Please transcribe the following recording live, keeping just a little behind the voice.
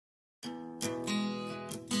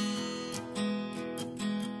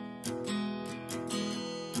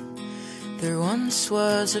There once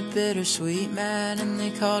was a bittersweet man, and they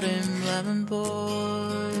called him Lemon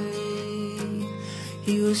Boy.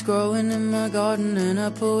 He was growing in my garden, and I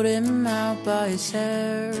pulled him out by his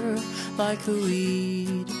hair like a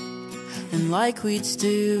weed. And like weeds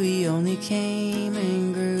do, he only came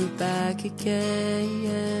and grew back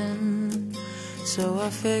again. So I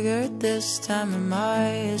figured this time I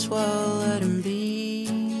might as well let him be.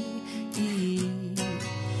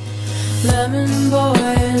 Lemon Boy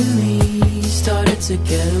and me started to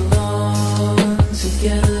get along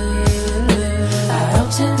together. I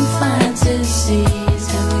helped him plant his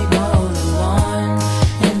seeds, and we mowed the lawn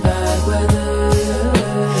in bad weather.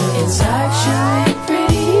 It's actually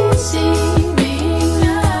pretty easy being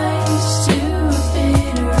nice to a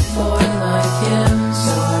bitter boy like him.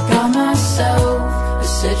 So I got myself a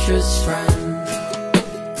citrus friend.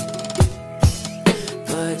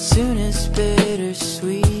 But soon as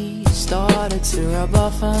bittersweet started to rub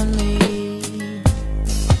off on me,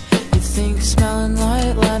 you'd think smelling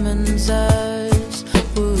like lemon zest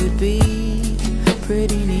would be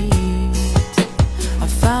pretty neat. I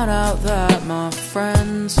found out that my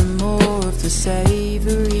friends are more of the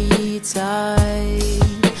savory type,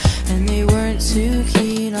 and they weren't too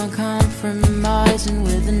keen on compromising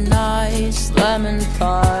with a nice lemon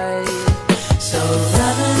pie. So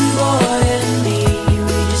Lemon Boy and me,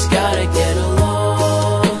 we just gotta get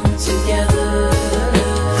along together.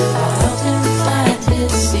 I helped him plant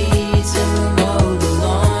his seeds, and we mowed the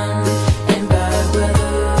lawn in bad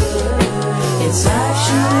weather. It's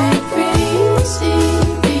actually pretty easy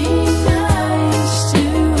being nice to a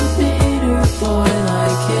bitter boy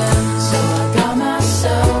like him. So I got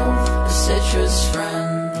myself a citrus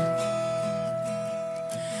friend.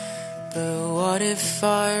 But what if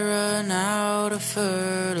I run out of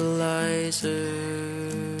fertilizer?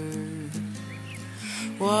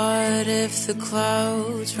 What if the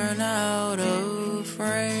clouds run out of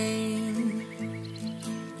rain?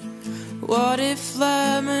 What if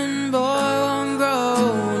Lemon Boy won't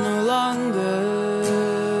grow no longer?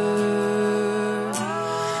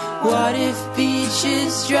 What if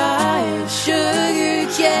beaches dry of sugar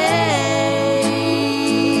cane?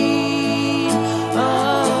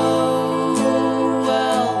 Oh,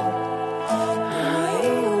 well,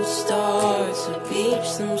 the stars to beach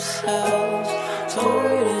themselves,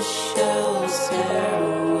 tortoise shells tear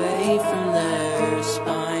away from their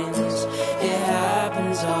spines. It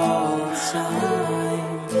happens all the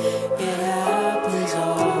time. It happens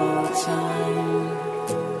all the time.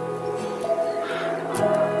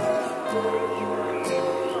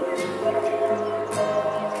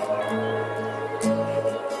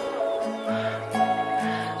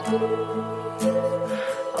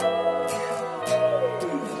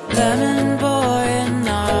 Lemon Boy